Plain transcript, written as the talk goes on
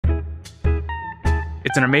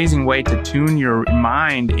It's an amazing way to tune your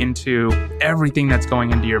mind into everything that's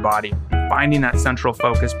going into your body, finding that central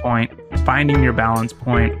focus point, finding your balance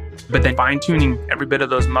point, but then fine-tuning every bit of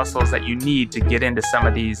those muscles that you need to get into some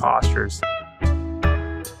of these postures.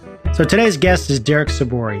 So today's guest is Derek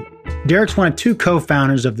Sabori. Derek's one of two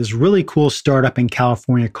co-founders of this really cool startup in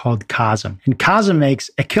California called Kozm. And Kozm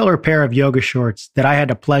makes a killer pair of yoga shorts that I had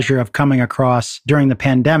the pleasure of coming across during the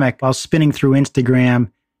pandemic while spinning through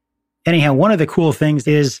Instagram. Anyhow, one of the cool things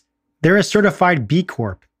is they're a certified B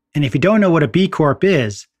Corp. And if you don't know what a B Corp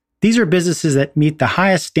is, these are businesses that meet the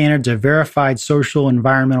highest standards of verified social,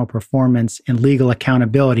 environmental performance, and legal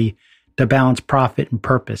accountability to balance profit and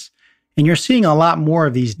purpose. And you're seeing a lot more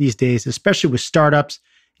of these days, especially with startups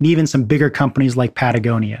and even some bigger companies like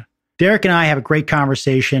Patagonia. Derek and I have a great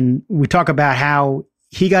conversation. We talk about how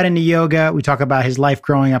he got into yoga. We talk about his life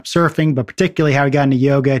growing up surfing, but particularly how he got into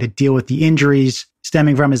yoga to deal with the injuries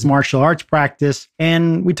stemming from his martial arts practice.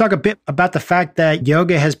 And we talk a bit about the fact that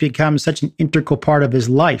yoga has become such an integral part of his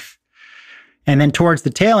life. And then towards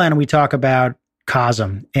the tail end, we talk about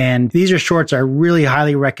Kozm. And these are shorts I really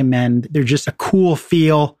highly recommend. They're just a cool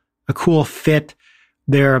feel, a cool fit.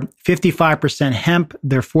 They're 55% hemp.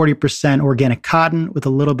 They're 40% organic cotton with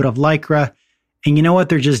a little bit of Lycra. And you know what?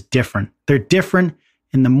 They're just different. They're different.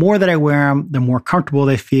 And the more that I wear them, the more comfortable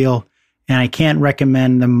they feel. And I can't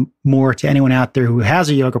recommend them more to anyone out there who has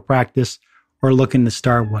a yoga practice or looking to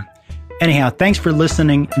start one. Anyhow, thanks for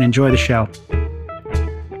listening and enjoy the show.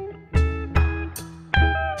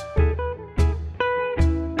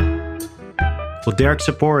 Well, Derek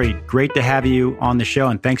Sabori, great to have you on the show,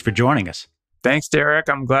 and thanks for joining us. Thanks, Derek.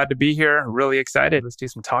 I'm glad to be here. Really excited. Let's do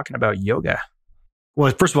some talking about yoga.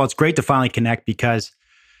 Well, first of all, it's great to finally connect because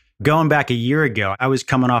going back a year ago, I was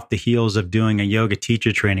coming off the heels of doing a yoga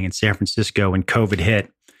teacher training in San Francisco when COVID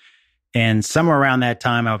hit. And somewhere around that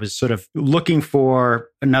time, I was sort of looking for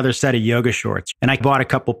another set of yoga shorts. And I bought a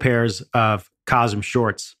couple pairs of Kozm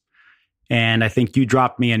shorts. And I think you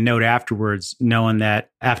dropped me a note afterwards, knowing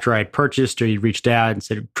that after I had purchased or you reached out and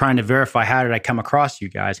said, trying to verify, how did I come across you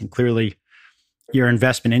guys? And clearly your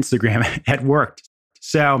investment in Instagram had worked.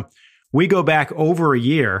 So we go back over a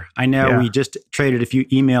year. I know we just traded a few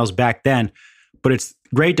emails back then, but it's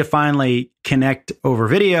great to finally connect over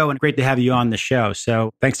video and great to have you on the show.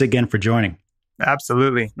 So thanks again for joining.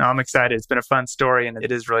 Absolutely. No, I'm excited. It's been a fun story and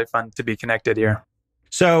it is really fun to be connected here.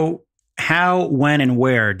 So how, when, and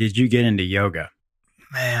where did you get into yoga?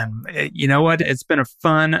 Man, you know what? It's been a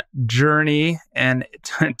fun journey. And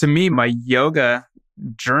to me, my yoga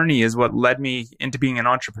journey is what led me into being an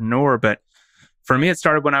entrepreneur. But for me, it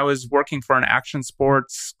started when I was working for an action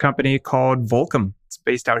sports company called Volcom. It's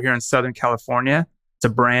based out here in Southern California. It's a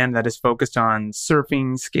brand that is focused on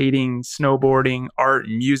surfing, skating, snowboarding, art,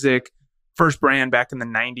 and music. First brand back in the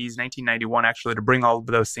 90s, 1991, actually, to bring all of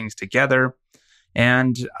those things together.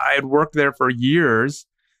 And I had worked there for years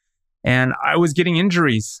and I was getting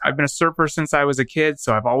injuries. I've been a surfer since I was a kid,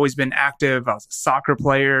 so I've always been active. I was a soccer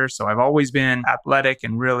player, so I've always been athletic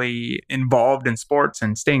and really involved in sports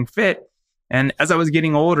and staying fit. And as I was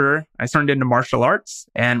getting older, I turned into martial arts,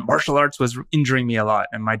 and martial arts was injuring me a lot.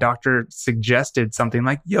 And my doctor suggested something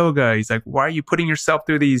like yoga. He's like, why are you putting yourself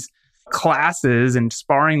through these classes and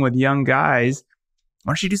sparring with young guys?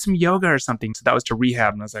 Why don't you do some yoga or something? So that was to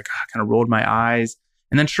rehab. And I was like, I kind of rolled my eyes.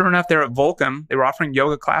 And then sure enough, there at Volcom, they were offering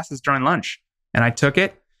yoga classes during lunch. And I took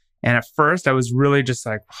it. And at first I was really just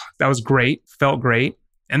like, that was great, felt great.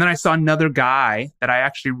 And then I saw another guy that I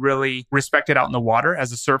actually really respected out in the water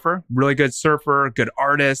as a surfer, really good surfer, good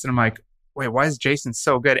artist. And I'm like, wait, why is Jason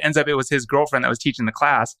so good? Ends up it was his girlfriend that was teaching the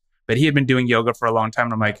class, but he had been doing yoga for a long time.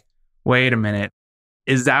 And I'm like, wait a minute,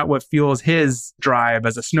 is that what fuels his drive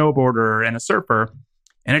as a snowboarder and a surfer?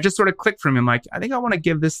 And it just sort of clicked for me. I'm like, I think I want to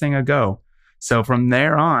give this thing a go. So from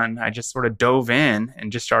there on, I just sort of dove in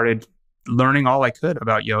and just started learning all I could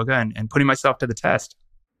about yoga and putting myself to the test.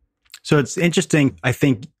 So it's interesting. I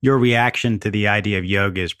think your reaction to the idea of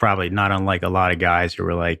yoga is probably not unlike a lot of guys who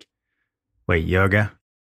were like, wait, yoga?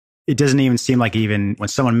 It doesn't even seem like even when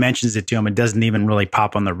someone mentions it to them, it doesn't even really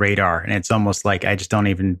pop on the radar. And it's almost like, I just don't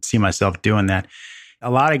even see myself doing that.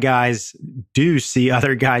 A lot of guys do see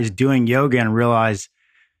other guys doing yoga and realize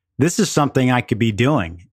this is something I could be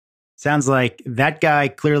doing. Sounds like that guy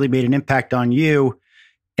clearly made an impact on you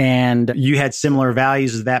and you had similar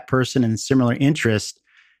values as that person and similar interests.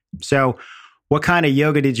 So what kind of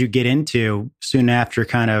yoga did you get into soon after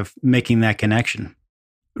kind of making that connection?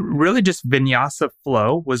 Really just vinyasa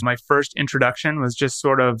flow was my first introduction, was just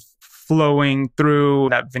sort of flowing through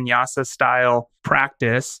that vinyasa style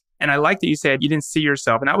practice. And I like that you said you didn't see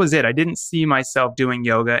yourself. And that was it. I didn't see myself doing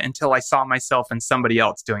yoga until I saw myself and somebody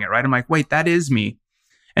else doing it, right? I'm like, wait, that is me.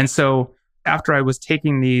 And so after I was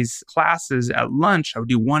taking these classes at lunch, I would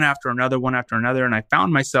do one after another, one after another. And I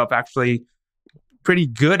found myself actually pretty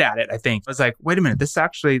good at it, I think. I was like, wait a minute, this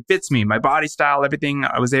actually fits me, my body style, everything.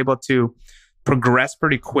 I was able to progress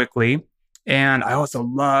pretty quickly. And I also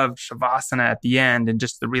loved Shavasana at the end and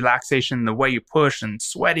just the relaxation, the way you push and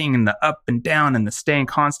sweating and the up and down and the staying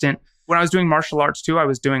constant. When I was doing martial arts too, I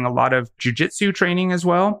was doing a lot of jujitsu training as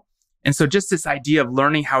well. And so just this idea of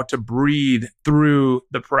learning how to breathe through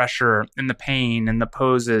the pressure and the pain and the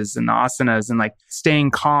poses and the asanas and like staying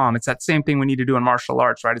calm. It's that same thing we need to do in martial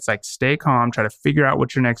arts, right? It's like stay calm, try to figure out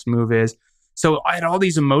what your next move is. So I had all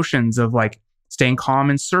these emotions of like staying calm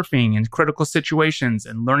and surfing in critical situations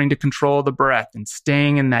and learning to control the breath and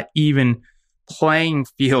staying in that even playing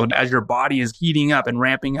field as your body is heating up and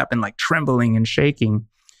ramping up and like trembling and shaking.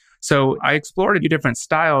 So I explored a few different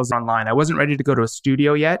styles online. I wasn't ready to go to a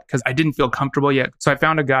studio yet because I didn't feel comfortable yet. So I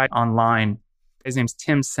found a guy online. His name's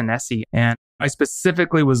Tim Senesi. And I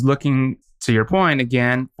specifically was looking, to your point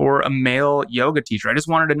again, for a male yoga teacher. I just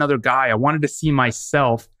wanted another guy. I wanted to see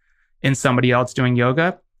myself in somebody else doing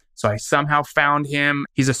yoga. So I somehow found him.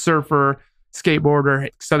 He's a surfer, skateboarder,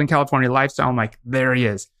 Southern California lifestyle. I'm like, there he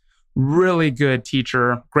is. Really good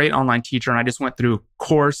teacher, great online teacher. And I just went through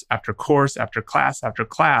course after course after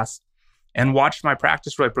class and watched my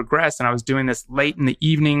practice really progress. And I was doing this late in the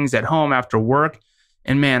evenings at home after work.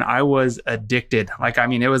 And man, I was addicted.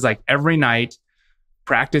 It was like every night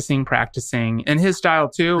practicing. And his style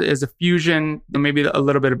too is a fusion, maybe a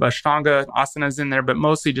little bit of Ashtanga asanas in there, but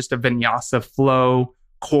mostly just a vinyasa flow,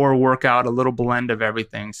 core workout, a little blend of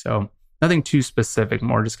everything. So nothing too specific,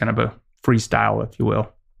 more just kind of a freestyle, if you will.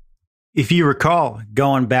 If you recall,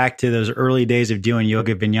 going back to those early days of doing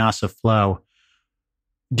yoga vinyasa flow,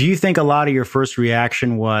 do you think a lot of your first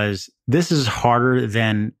reaction was, this is harder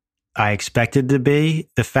than I expected to be?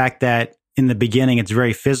 The fact that in the beginning, it's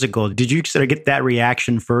very physical. Did you sort of get that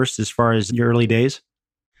reaction first as far as your early days?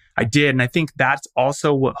 I did. And I think that's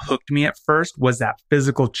also what hooked me at first was that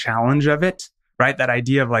physical challenge of it. Right? That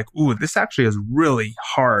idea of like, ooh, this actually is really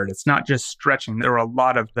hard. It's not just stretching. There are a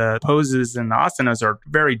lot of the poses and the asanas are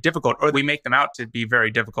very difficult, or we make them out to be very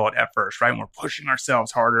difficult at first, right? And we're pushing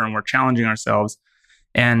ourselves harder and we're challenging ourselves.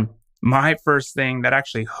 And my first thing that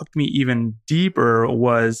actually hooked me even deeper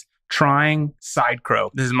was trying side crow.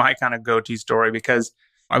 This is my kind of go-to story because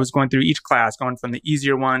I was going through each class, going from the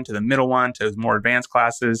easier one to the middle one to more advanced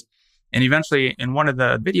classes. And eventually in one of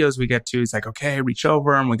the videos we get to, he's like, okay, reach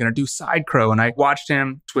over and we're going to do side crow. And I watched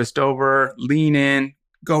him twist over, lean in,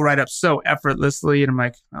 go right up so effortlessly. And I'm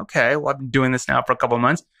like, okay, well, I've been doing this now for a couple of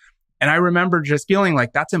months. And I remember just feeling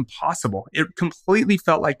like that's impossible. It completely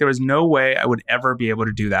felt like there was no way I would ever be able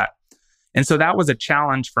to do that. And so that was a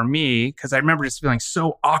challenge for me because I remember just feeling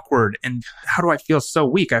so awkward. And how do I feel so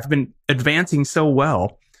weak? I've been advancing so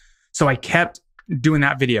well. So I kept doing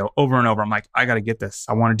that video over and over. I'm like, I got to get this.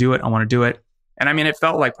 I want to do it. And I mean, it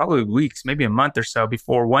felt like probably weeks, maybe a month or so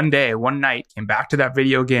before one night, came back to that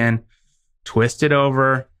video again, twisted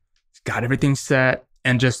over, got everything set,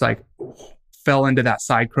 and just like fell into that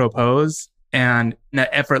side crow pose. And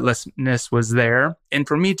that effortlessness was there. And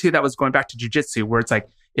for me too, that was going back to jujitsu where it's like,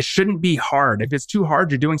 it shouldn't be hard. If it's too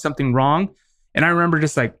hard, you're doing something wrong. And I remember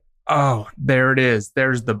just like, oh, there it is.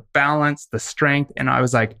 There's the balance, the strength. And I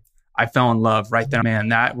was like, I fell in love right there. Man,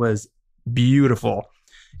 that was beautiful.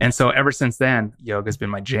 And so ever since then, yoga's been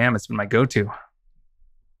my jam. It's been my go-to.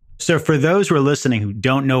 So for those who are listening who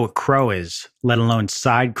don't know what crow is, let alone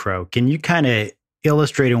side crow, can you kind of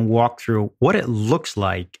illustrate and walk through what it looks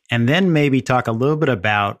like? And then maybe talk a little bit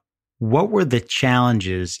about what were the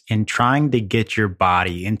challenges in trying to get your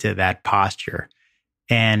body into that posture?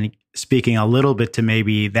 And speaking a little bit to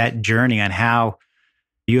maybe that journey on how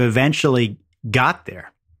you eventually got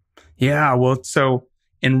there. Yeah, well, so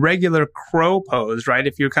in regular crow pose, right?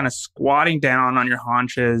 If you're kind of squatting down on your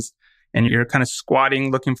haunches and you're kind of squatting,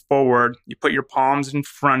 looking forward, you put your palms in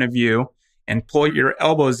front of you and pull your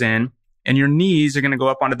elbows in, and your knees are going to go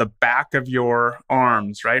up onto the back of your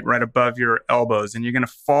arms, right? Right above your elbows. And you're going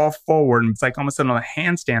to fall forward. And it's like almost in a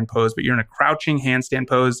handstand pose, but you're in a crouching handstand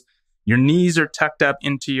pose. Your knees are tucked up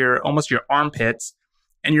into almost your armpits,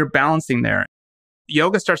 and you're balancing there.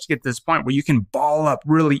 Yoga starts to get to this point where you can ball up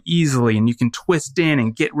really easily and you can twist in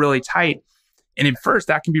and get really tight. And at first,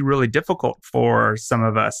 that can be really difficult for some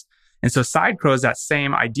of us. And so side crow is that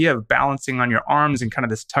same idea of balancing on your arms in kind of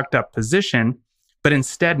this tucked up position. But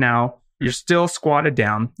instead now, you're still squatted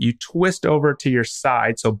down. You twist over to your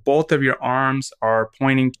side. So both of your arms are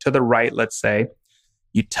pointing to the right, let's say.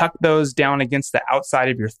 You tuck those down against the outside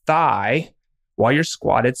of your thigh while you're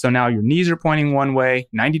squatted. So now your knees are pointing one way,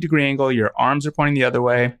 90-degree angle, your arms are pointing the other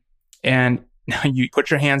way. And Now you put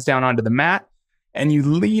your hands down onto the mat and you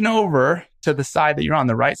lean over to the side that you're on,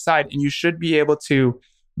 the right side, and you should be able to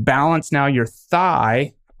balance now your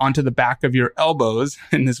thigh onto the back of your elbows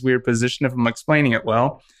in this weird position, if I'm explaining it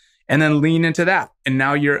well, and then lean into that. And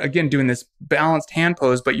now you're, again, doing this balanced hand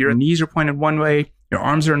pose, but your knees are pointed one way, your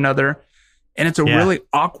arms are another. And it's a really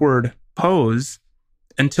awkward pose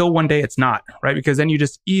until one day it's not, right? Because then you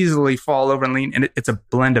just easily fall over and lean. And it's a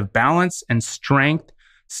blend of balance and strength,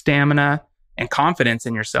 stamina, and confidence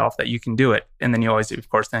in yourself that you can do it. And then you always, of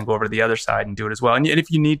course, then go over to the other side and do it as well. And if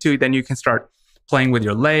you need to, then you can start playing with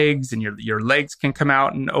your legs, and your legs can come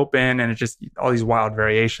out and open, and it's just all these wild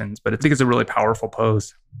variations. But I think it's a really powerful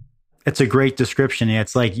pose. It's a great description.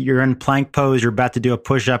 It's like you're in plank pose, you're about to do a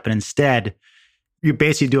push-up, and instead you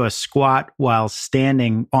basically do a squat while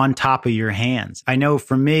standing on top of your hands. I know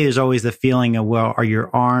for me, there's always the feeling of, well, are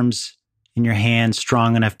your arms and your hands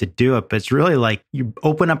strong enough to do it? But it's really like you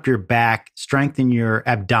open up your back, strengthen your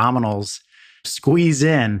abdominals, squeeze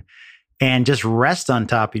in, and just rest on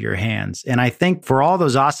top of your hands. And I think for all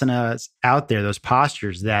those asanas out there, those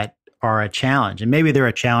postures that are a challenge, and maybe they're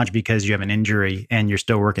a challenge because you have an injury and you're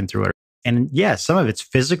still working through it. And yeah, some of it's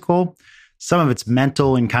physical, some of it's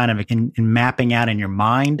mental, and kind of in mapping out in your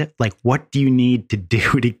mind, like, what do you need to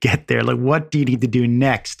do to get there? Like, what do you need to do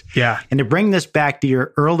next? Yeah. And to bring this back to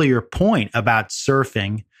your earlier point about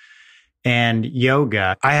surfing and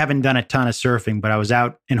yoga, I haven't done a ton of surfing, but I was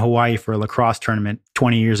out in Hawaii for a lacrosse tournament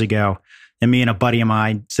 20 years ago. And me and a buddy of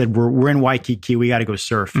mine said, we're in Waikiki, we got to go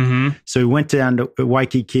surf. Mm-hmm. So we went down to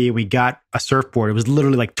Waikiki, we got a surfboard. It was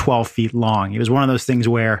literally like 12 feet long. It was one of those things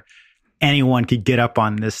where anyone could get up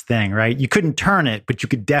on this thing, right? You couldn't turn it, but you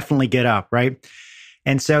could definitely get up, right?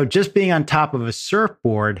 And so just being on top of a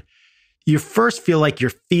surfboard, you first feel like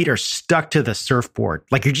your feet are stuck to the surfboard.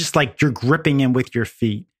 Like you're gripping in with your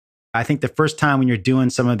feet. I think the first time when you're doing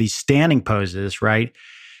some of these standing poses, right?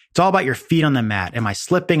 It's all about your feet on the mat. Am I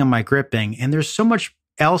slipping? Am I gripping? And there's so much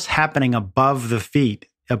else happening above the feet,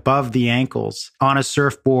 above the ankles, on a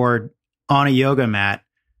surfboard, on a yoga mat,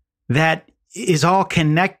 that is all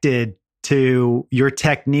connected to your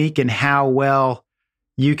technique and how well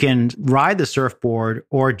you can ride the surfboard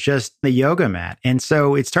or just the yoga mat. And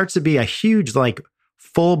so it starts to be a huge, like,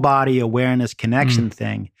 full body awareness connection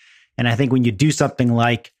thing. And I think when you do something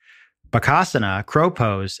like Bakasana, crow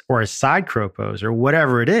pose, or a side crow pose, or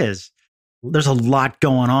whatever it is, there's a lot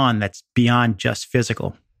going on that's beyond just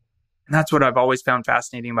physical. And that's what I've always found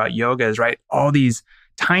fascinating about yoga is, right, all these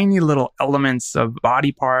tiny little elements of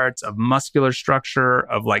body parts, of muscular structure,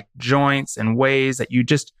 of like joints and ways that you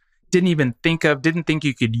just didn't even think of, didn't think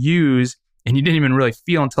you could use, and you didn't even really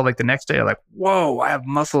feel until like the next day. You're like, whoa, I have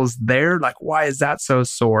muscles there. Like, why is that so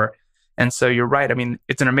sore? And so you're right. I mean,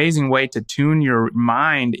 it's an amazing way to tune your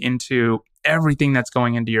mind into everything that's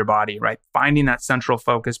going into your body, right? Finding that central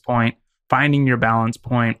focus point, finding your balance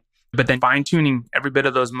point, but then fine tuning every bit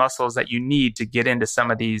of those muscles that you need to get into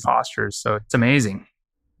some of these postures. So it's amazing.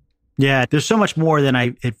 Yeah, there's so much more than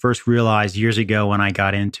I at first realized years ago when I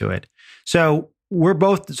got into it. So we're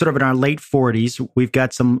both sort of in our late 40s. We've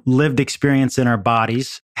got some lived experience in our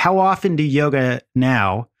bodies. How often do yoga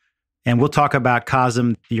now? And we'll talk about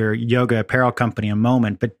Kozm, your yoga apparel company, in a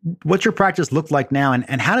moment. But what's your practice look like now?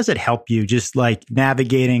 And how does it help you just like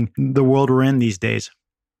navigating the world we're in these days?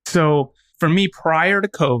 So for me, prior to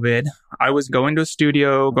COVID, I was going to a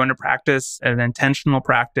studio, going to practice, an intentional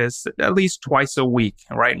practice at least twice a week,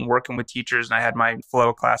 right? And working with teachers. And I had my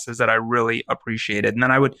flow classes that I really appreciated. And then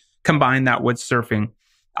I would combine that with surfing.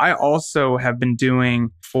 I also have been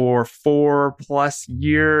doing for 4+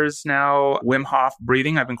 years now, Wim Hof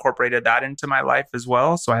breathing. I've incorporated that into my life as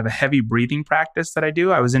well. So I have a heavy breathing practice that I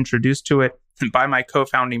do. I was introduced to it by my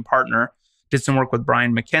co-founding partner. Did some work with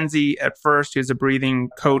Brian McKenzie at first, who's a breathing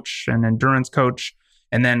coach and endurance coach.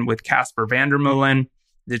 And then with Casper Vandermeulen,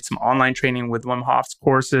 did some online training with Wim Hof's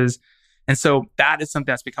courses. And so that is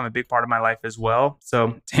something that's become a big part of my life as well.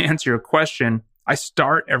 So to answer your question, I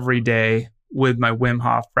start every day with my Wim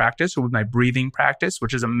Hof practice, or with my breathing practice,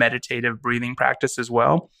 which is a meditative breathing practice as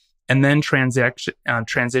well, and then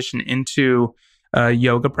transition into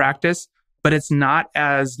yoga practice. But it's not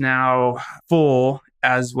as now full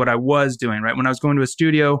as what I was doing, right? When I was going to a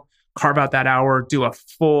studio, carve out that hour, do a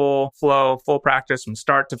full flow, full practice from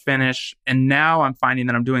start to finish. And now I'm finding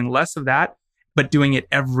that I'm doing less of that, but doing it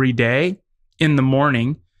every day in the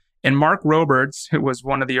morning. And Mark Roberts, who was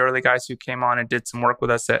one of the early guys who came on and did some work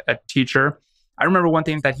with us at Teacher, I remember one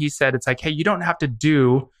thing that he said, it's like, hey, you don't have to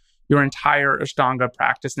do your entire Ashtanga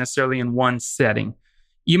practice necessarily in one setting.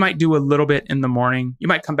 You might do a little bit in the morning. You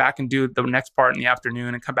might come back and do the next part in the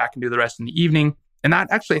afternoon and come back and do the rest in the evening. And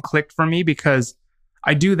that actually clicked for me because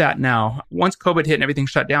I do that now. Once COVID hit and everything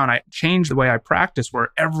shut down, I changed the way I practice where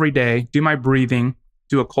every day, do my breathing,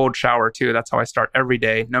 do a cold shower too. That's how I start every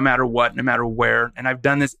day, no matter what, no matter where. And I've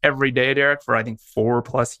done this every day, Derek, for I think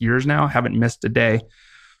 4+ years now. I haven't missed a day.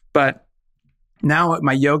 But now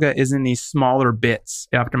my yoga is in these smaller bits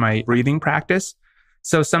after my breathing practice.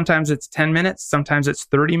 So sometimes it's 10 minutes, sometimes it's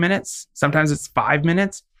 30 minutes, sometimes it's 5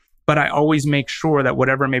 minutes. But I always make sure that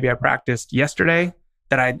whatever maybe I practiced yesterday,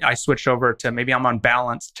 that I switch over to maybe I'm on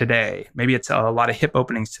balance today. Maybe it's a lot of hip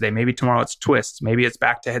openings today. Maybe tomorrow it's twists. Maybe it's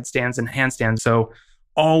back to headstands and handstands. So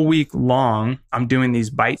all week long, I'm doing these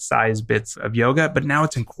bite-sized bits of yoga, but now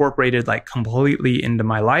it's incorporated like completely into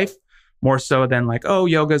my life, more so than like, oh,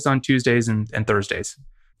 yoga's on Tuesdays and Thursdays.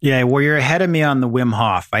 Yeah, well, you're ahead of me on the Wim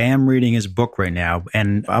Hof. I am reading his book right now,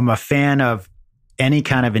 and I'm a fan of any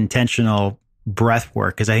kind of intentional breath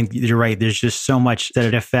work because I think you're right. There's just so much that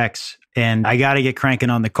it affects, and I got to get cranking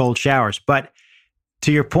on the cold showers. But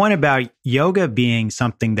to your point about yoga being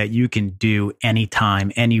something that you can do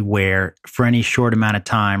anytime, anywhere, for any short amount of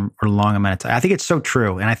time or long amount of time, I think it's so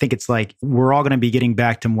true. And I think it's like we're all going to be getting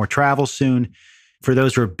back to more travel soon. For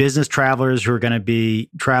those who are business travelers who are going to be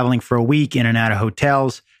traveling for a week in and out of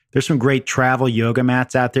hotels, there's some great travel yoga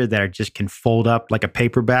mats out there that are just can fold up like a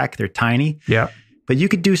paperback. They're tiny. Yeah. But you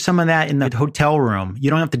could do some of that in the hotel room. You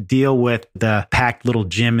don't have to deal with the packed little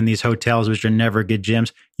gym in these hotels, which are never good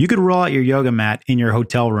gyms. You could roll out your yoga mat in your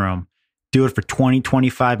hotel room, do it for 20,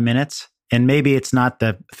 25 minutes. And maybe it's not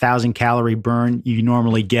the 1,000-calorie burn you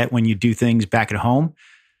normally get when you do things back at home,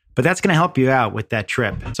 but that's going to help you out with that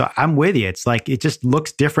trip. So I'm with you. It's like, it just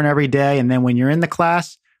looks different every day. And then when you're in the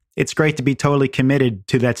class, it's great to be totally committed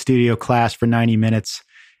to that studio class for 90 minutes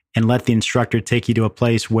and let the instructor take you to a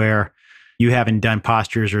place where you haven't done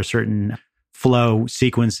postures or certain flow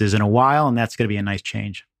sequences in a while, and that's going to be a nice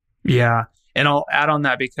change. Yeah. And I'll add on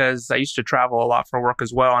that because I used to travel a lot for work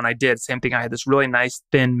as well. And I did. Same thing. I had this really nice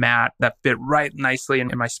thin mat that fit right nicely in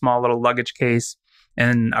my small little luggage case.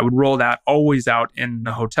 And I would roll that always out in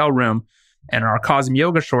the hotel room and our Kozm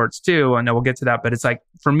yoga shorts too. And we'll get to that. But it's like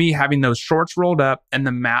for me, having those shorts rolled up and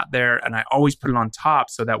the mat there, and I always put it on top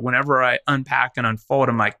so that whenever I unpack and unfold,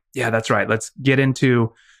 I'm like, yeah, that's right. Let's get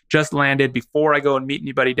into just landed before I go and meet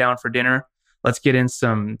anybody down for dinner. Let's get in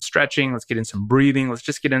some stretching. Let's get in some breathing. Let's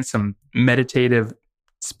just get in some meditative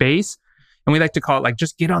space. And we like to call it like,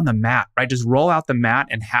 just get on the mat, right? Just roll out the mat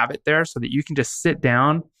and have it there so that you can just sit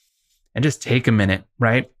down and just take a minute,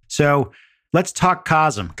 right? So let's talk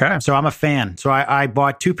Kozm. Okay. So I'm a fan. So I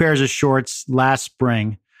bought 2 pairs of shorts last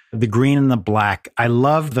spring, the green and the black. I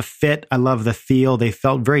love the fit. I love the feel. They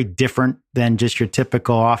felt very different than just your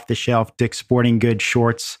typical off-the-shelf Dick's Sporting Goods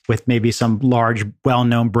shorts with maybe some large,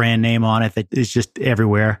 well-known brand name on it that is just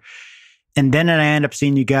everywhere. And then I ended up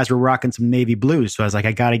seeing you guys were rocking some navy blues. So I was like,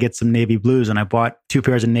 I got to get some navy blues. And I bought 2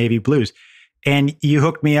 pairs of navy blues. And you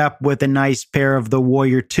hooked me up with a nice pair of the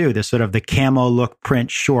Warrior 2, the sort of the camo look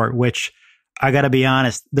print short, which I got to be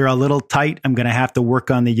honest, they're a little tight. I'm going to have to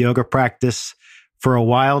work on the yoga practice for a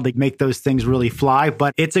while to make those things really fly,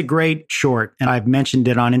 but it's a great short. And I've mentioned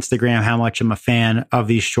it on Instagram, how much I'm a fan of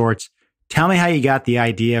these shorts. Tell me how you got the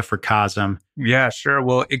idea for Kozm. Yeah, sure.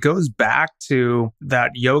 Well, it goes back to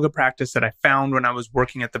that yoga practice that I found when I was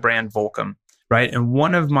working at the brand Volcom, right? And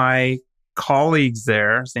one of my colleagues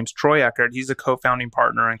there, his name's Troy Eckert. He's a co-founding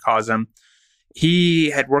partner in Kozm.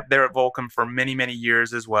 He had worked there at Volcom for many, many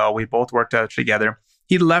years as well. We both worked out together.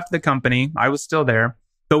 He left the company. I was still there.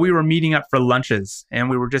 But we were meeting up for lunches and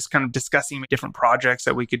we were just kind of discussing different projects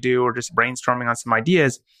that we could do or just brainstorming on some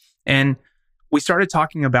ideas. And we started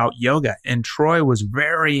talking about yoga, and Troy was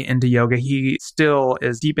very into yoga. He still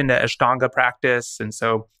is deep into Ashtanga practice. And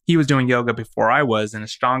so he was doing yoga before I was. And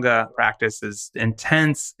Ashtanga practice is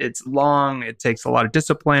intense. It's long. It takes a lot of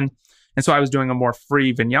discipline. And so I was doing a more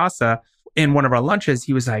free vinyasa. In one of our lunches,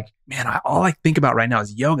 he was like, man, all I think about right now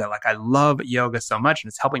is yoga. Like, I love yoga so much and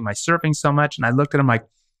it's helping my surfing so much. And I looked at him like,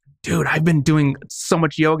 dude, I've been doing so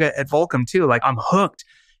much yoga at Volcom too. Like, I'm hooked.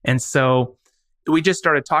 And so we just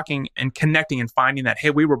started talking and connecting and finding that,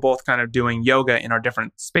 hey, we were both kind of doing yoga in our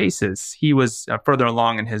different spaces. He was further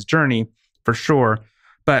along in his journey for sure.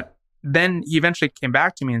 But then he eventually came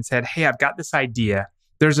back to me and said, hey, I've got this idea.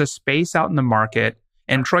 There's a space out in the market.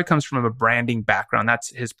 And Troy comes from a branding background. That's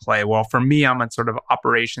his play. Well, for me, I'm on sort of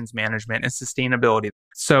operations management and sustainability.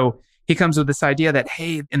 So he comes with this idea that,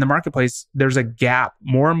 hey, in the marketplace, there's a gap.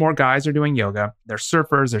 More and more guys are doing yoga. They're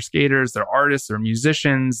surfers, they're skaters, they're artists, they're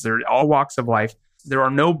musicians, they're all walks of life. There are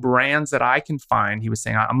no brands that I can find. He was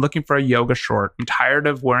saying, I'm looking for a yoga short. I'm tired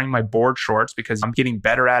of wearing my board shorts because I'm getting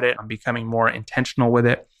better at it. I'm becoming more intentional with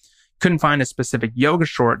it. Couldn't find a specific yoga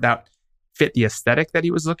short that fit the aesthetic that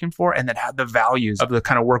he was looking for, and that had the values of the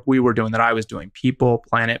kind of work we were doing, that I was doing: people,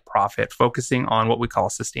 planet, profit, focusing on what we call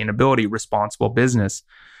sustainability, responsible business.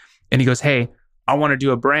 And he goes, hey, I want to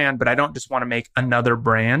do a brand, but I don't just want to make another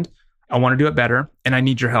brand. I want to do it better, and I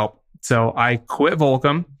need your help. So I quit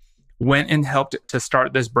Volcom, went and helped to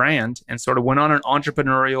start this brand, and sort of went on an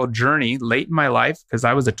entrepreneurial journey late in my life, because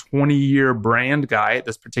I was a 20-year brand guy at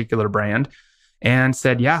this particular brand, and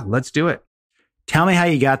said, yeah, let's do it. Tell me how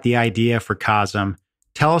you got the idea for Kozm.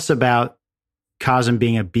 Tell us about Kozm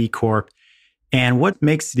being a B Corp and what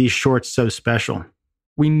makes these shorts so special.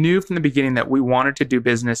 We knew from the beginning that we wanted to do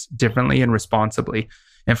business differently and responsibly.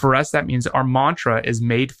 And for us, that means our mantra is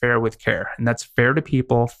made fair with care. And that's fair to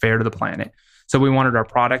people, fair to the planet. So we wanted our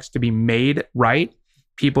products to be made right,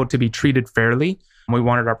 people to be treated fairly. We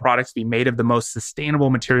wanted our products to be made of the most sustainable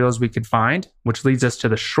materials we could find, which leads us to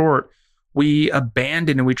the short. We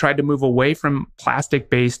abandoned and we tried to move away from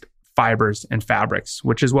plastic-based fibers and fabrics,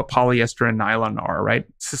 which is what polyester and nylon are, right?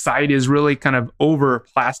 Society is really kind of over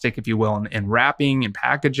plastic, if you will, in wrapping, in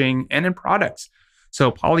packaging, and in products. So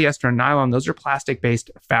polyester and nylon, those are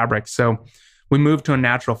plastic-based fabrics. So we moved to a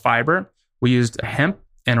natural fiber. We used hemp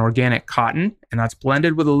and organic cotton, and that's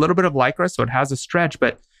blended with a little bit of lycra, so it has a stretch,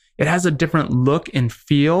 but it has a different look and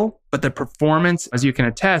feel. But the performance, as you can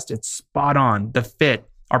attest, it's spot on. The fit.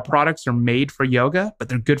 Our products are made for yoga, but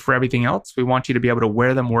they're good for everything else. We want you to be able to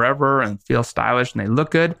wear them wherever and feel stylish, and they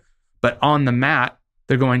look good. But on the mat,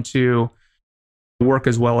 they're going to work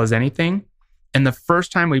as well as anything. And the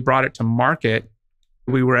first time we brought it to market,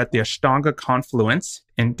 we were at the Ashtanga Confluence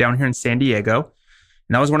down here in San Diego.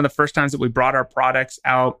 And that was one of the first times that we brought our products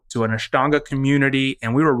out to an Ashtanga community.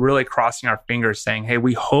 And we were really crossing our fingers saying, hey,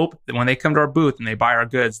 we hope that when they come to our booth and they buy our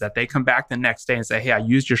goods, that they come back the next day and say, hey, I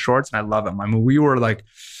used your shorts and I love them. I mean, we were like,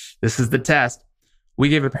 this is the test. We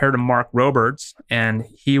gave a pair to Mark Roberts, and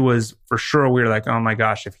he was, for sure, we were like, oh my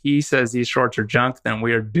gosh, if he says these shorts are junk, then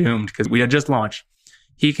we are doomed, because we had just launched.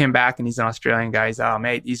 He came back, and he's an Australian guy. He's, oh,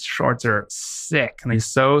 mate, these shorts are sick. And he's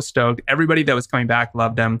so stoked. Everybody that was coming back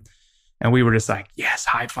loved them. And we were just like, yes,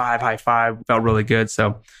 high five, high five. Felt really good.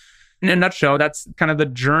 So in a nutshell, that's kind of the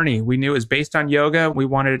journey. We knew it was based on yoga. We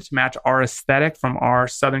wanted it to match our aesthetic from our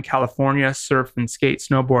Southern California surf and skate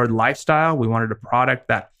snowboard lifestyle. We wanted a product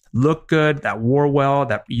that looked good, that wore well,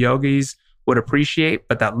 that yogis would appreciate,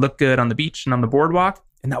 but that looked good on the beach and on the boardwalk.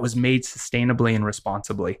 And that was made sustainably and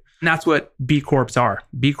responsibly. And that's what B Corps are.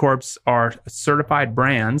 B Corps are certified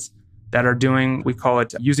brands that are doing, we call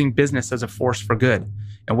it using business as a force for good.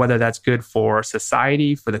 And whether that's good for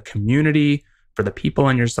society, for the community, for the people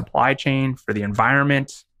in your supply chain, for the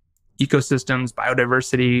environment, ecosystems,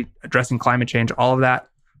 biodiversity, addressing climate change, all of that,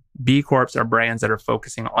 B Corps are brands that are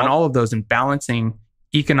focusing on all of those and balancing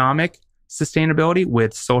economic sustainability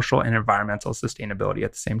with social and environmental sustainability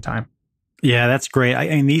at the same time. Yeah, that's great. I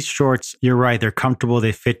mean, these shorts, you're right. They're comfortable.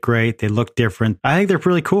 They fit great. They look different. I think they're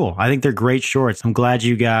really cool. I think they're great shorts. I'm glad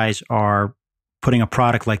you guys are putting a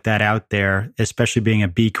product like that out there, especially being a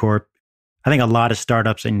B Corp. I think a lot of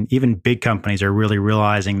startups and even big companies are really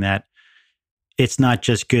realizing that it's not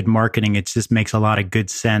just good marketing. It just makes a lot of good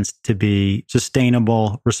sense to be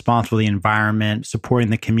sustainable, responsible for the environment, supporting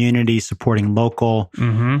the community, supporting local,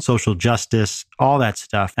 social justice, all that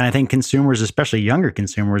stuff. And I think consumers, especially younger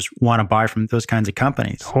consumers, want to buy from those kinds of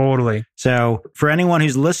companies. Totally. So for anyone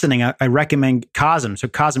who's listening, I recommend Kozm. So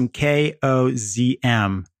Kozm,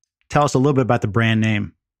 Kozm. Tell us a little bit about the brand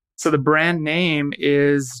name. So the brand name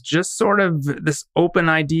is just sort of this open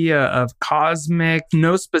idea of cosmic,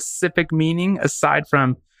 no specific meaning aside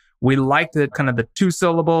from we liked the kind of the two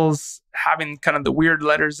syllables, having kind of the weird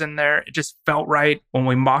letters in there. It just felt right when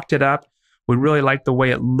we mocked it up. We really liked the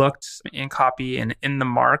way it looked in copy and in the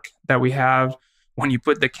mark that we have. When you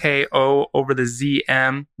put the K-O over the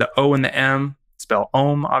Z-M, the O and the M, spell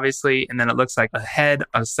Om, obviously, and then it looks like a head,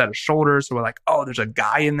 a set of shoulders. So we're like, oh, there's a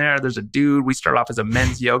guy in there. There's a dude. We start off as a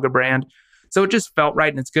men's yoga brand. So it just felt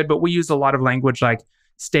right and it's good. But we use a lot of language like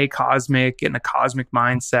stay cosmic and a cosmic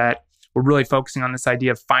mindset. We're really focusing on this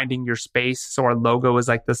idea of finding your space. So our logo is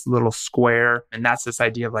like this little square. And that's this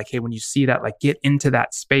idea of like, hey, when you see that, like get into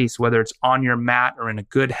that space, whether it's on your mat or in a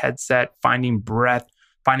good headset, finding breath,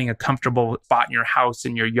 finding a comfortable spot in your house,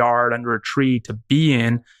 in your yard, under a tree to be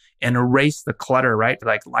in, and erase the clutter, right?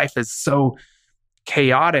 Like life is so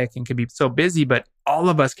chaotic and can be so busy, but all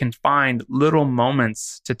of us can find little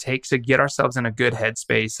moments to take to get ourselves in a good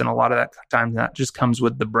headspace. And a lot of that times that just comes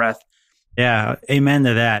with the breath. Yeah, amen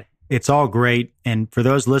to that. It's all great. And for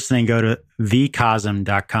those listening, go to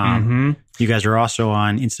thekozm.com. You guys are also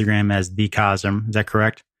on Instagram as thekozm. Is that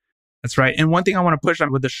correct? That's right. And one thing I want to push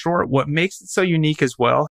on with the short, what makes it so unique as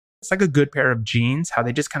well, It's like a good pair of jeans, how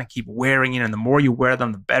they just kind of keep wearing in. And the more you wear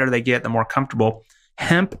them, the better they get, the more comfortable.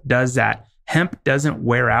 Hemp does that. Hemp doesn't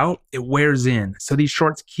wear out, it wears in. So these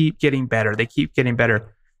shorts keep getting better. They keep getting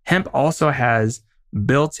better. Hemp also has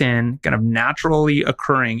built-in, kind of naturally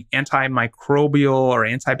occurring antimicrobial or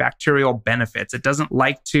antibacterial benefits. It doesn't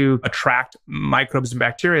like to attract microbes and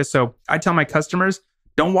bacteria. So I tell my customers,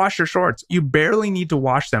 don't wash your shorts. You barely need to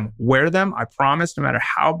wash them. Wear them. I promise, no matter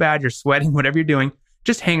how bad you're sweating, whatever you're doing,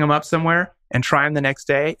 just hang them up somewhere and try them the next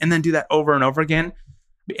day, and then do that over and over again.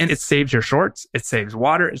 And it saves your shorts. It saves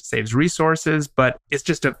water. It saves resources, but it's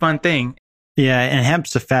just a fun thing. Yeah, and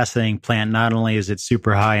hemp's a fascinating plant. Not only is it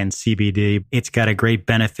super high in CBD, it's got a great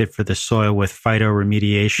benefit for the soil with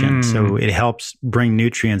phytoremediation. So it helps bring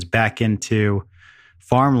nutrients back into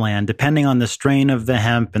farmland, depending on the strain of the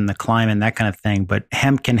hemp and the climate and that kind of thing. But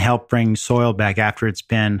hemp can help bring soil back after it's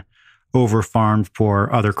been over-farmed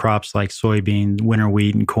for other crops like soybean, winter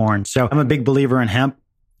wheat, and corn. So I'm a big believer in hemp.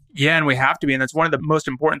 Yeah, and we have to be. And that's one of the most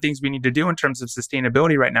important things we need to do in terms of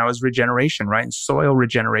sustainability right now is regeneration, right? And soil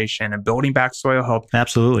regeneration and building back soil health.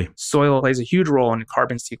 Absolutely. Soil plays a huge role in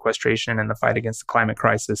carbon sequestration and the fight against the climate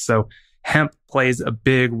crisis. So hemp plays a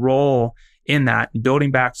big role in that,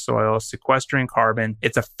 building back soil, sequestering carbon.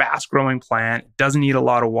 It's a fast-growing plant. It doesn't need a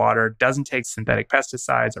lot of water, doesn't take synthetic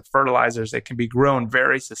pesticides or fertilizers. It can be grown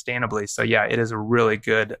very sustainably. So yeah, it is a really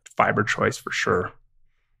good fiber choice for sure.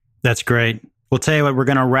 That's great. We'll tell you what, we're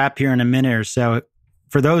going to wrap here in a minute or so.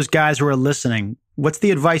 For those guys who are listening, what's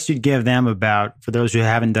the advice you'd give them about, for those who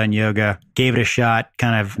haven't done yoga, gave it a shot,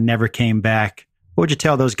 kind of never came back? What would you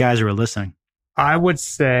tell those guys who are listening? I would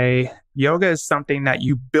say yoga is something that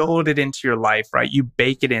you build it into your life, right? You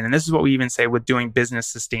bake it in. And this is what we even say with doing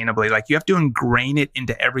business sustainably. Like you have to ingrain it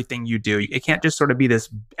into everything you do. It can't just sort of be this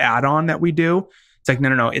add-on that we do. It's like,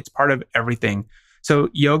 no, it's part of everything. So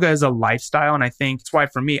yoga is a lifestyle. And I think that's why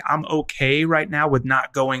for me, I'm okay right now with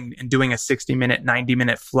not going and doing a 60-minute,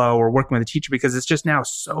 90-minute flow or working with a teacher, because it's just now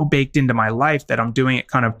so baked into my life that I'm doing it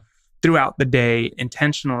kind of throughout the day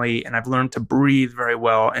intentionally. And I've learned to breathe very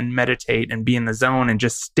well and meditate and be in the zone and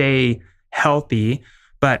just stay healthy.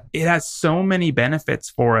 But it has so many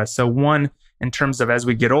benefits for us. So one, in terms of as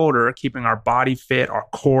we get older, keeping our body fit, our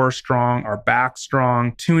core strong, our back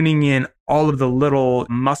strong, tuning in all of the little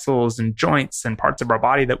muscles and joints and parts of our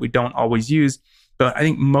body that we don't always use. But I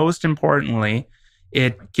think most importantly,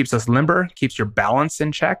 it keeps us limber, keeps your balance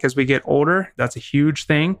in check as we get older. That's a huge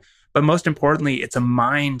thing. But most importantly, it's a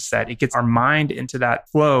mindset. It gets our mind into that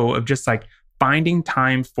flow of just like finding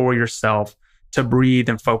time for yourself to breathe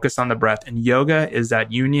and focus on the breath. And yoga is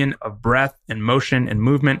that union of breath and motion and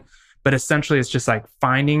movement. But essentially, it's just like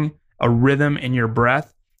finding a rhythm in your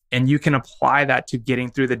breath. And you can apply that to getting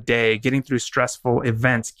through the day, getting through stressful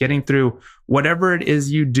events, getting through whatever it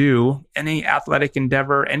is you do, any athletic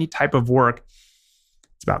endeavor, any type of work.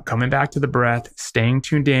 It's about coming back to the breath, staying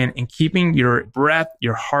tuned in, and keeping your breath,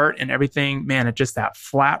 your heart, and everything, man, at just that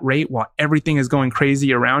flat rate while everything is going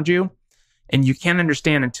crazy around you. And you can't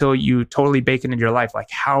understand until you totally bake it into your life, like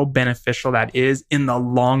how beneficial that is in the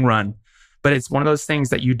long run. But it's one of those things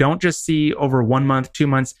that you don't just see over 1 month, 2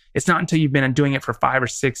 months. It's not until you've been doing it for 5 or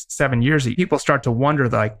 6, 7 years that people start to wonder,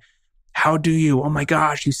 like, how do you, oh my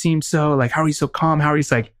gosh, you seem so like, how are you so calm? How are you?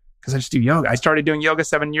 Like, because I just do yoga. I started doing yoga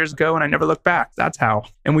 7 years ago and I never looked back. That's how.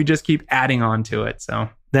 And we just keep adding on to it. So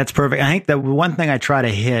that's perfect. I think that one thing I try to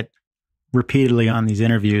hit repeatedly on these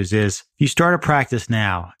interviews is you start a practice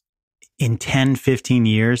now in 10, 15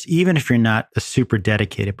 years, even if you're not a super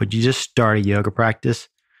dedicated, but you just start a yoga practice.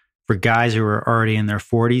 For guys who are already in their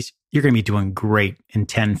 40s, you're going to be doing great in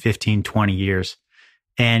 10, 15, 20 years.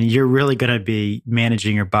 And you're really going to be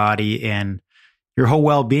managing your body and your whole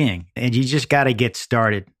well-being. And you just got to get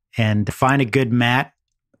started and find a good mat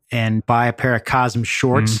and buy a pair of Kozm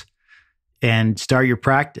shorts and start your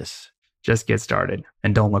practice. Just get started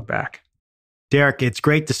and don't look back. Derek, it's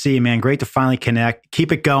great to see you, man. Great to finally connect.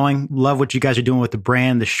 Keep it going. Love what you guys are doing with the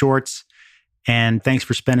brand, the shorts. And thanks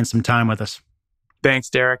for spending some time with us.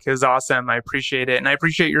 Thanks, Derek. It was awesome. I appreciate it. And I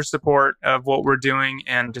appreciate your support of what we're doing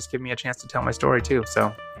and just giving me a chance to tell my story too.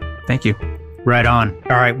 So thank you. Right on.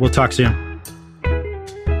 All right. We'll talk soon.